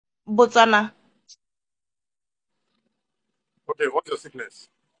Botswana. Okay, what's your sickness?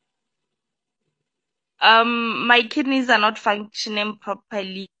 My kidneys are not functioning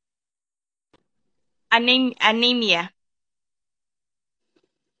properly. Anemia.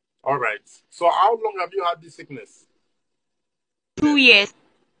 All right. So how long have you had this sickness? 2 years.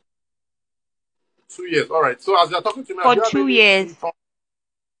 2 years. All right. So as you're talking to me, For do you have two any years. symptom?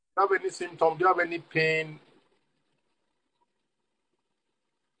 Do you have any symptom? Do you have any pain?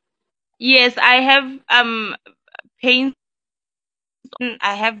 Yes, I have pain.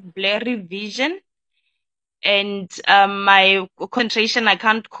 I have blurry vision, and my concentration. I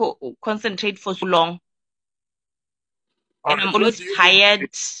can't concentrate for so long, All and right. I'm Where always do you feel the pain?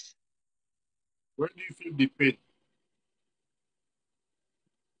 tired. Where do you feel the pain?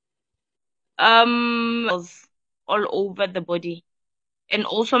 All over the body, and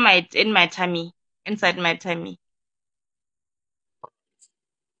also my tummy, inside my tummy.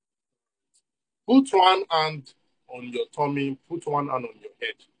 Put one hand on your tummy. Put one hand on your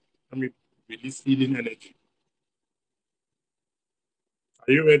head. Let me release healing energy.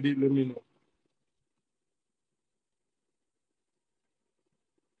 Are you ready? Let me know.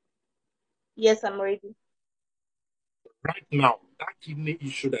 Yes, I'm ready. Right now, that kidney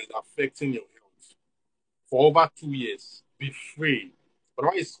issue that is affecting your health for over 2 years, be free. But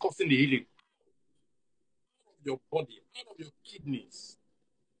why is causing the healing out of your body, out of your kidneys,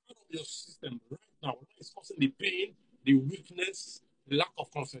 out of your system right now? Why is causing the pain, the weakness, the lack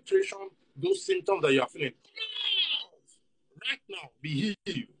of concentration, those symptoms that you are feeling? Right now, be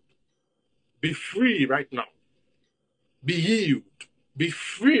healed. Be free right now. Be healed. Be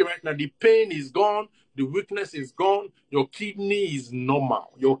free right now. The pain is gone. The weakness is gone. Your kidney is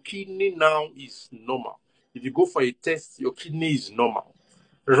normal. Your kidney now is normal. If you go for a test, your kidney is normal.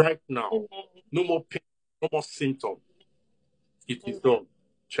 Right now. Amen. No more pain. No more symptom. It is Amen. done.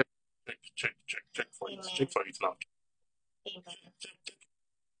 Check, check for it. Amen. Check for it now. Amen. Check.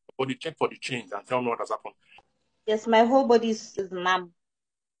 Body, check for the change and tell me what has happened. Yes, my whole body is numb.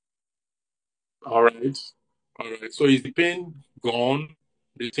 All right. All right. So is the pain gone?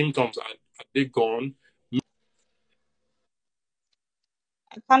 The symptoms are they gone?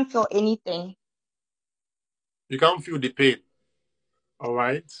 I can't feel anything. You can't feel the pain. All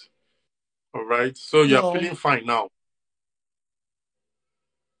right. All right. So you're No. feeling fine now.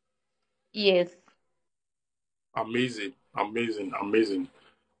 Yes. Amazing. Amazing. Amazing.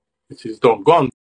 It is done. Go on.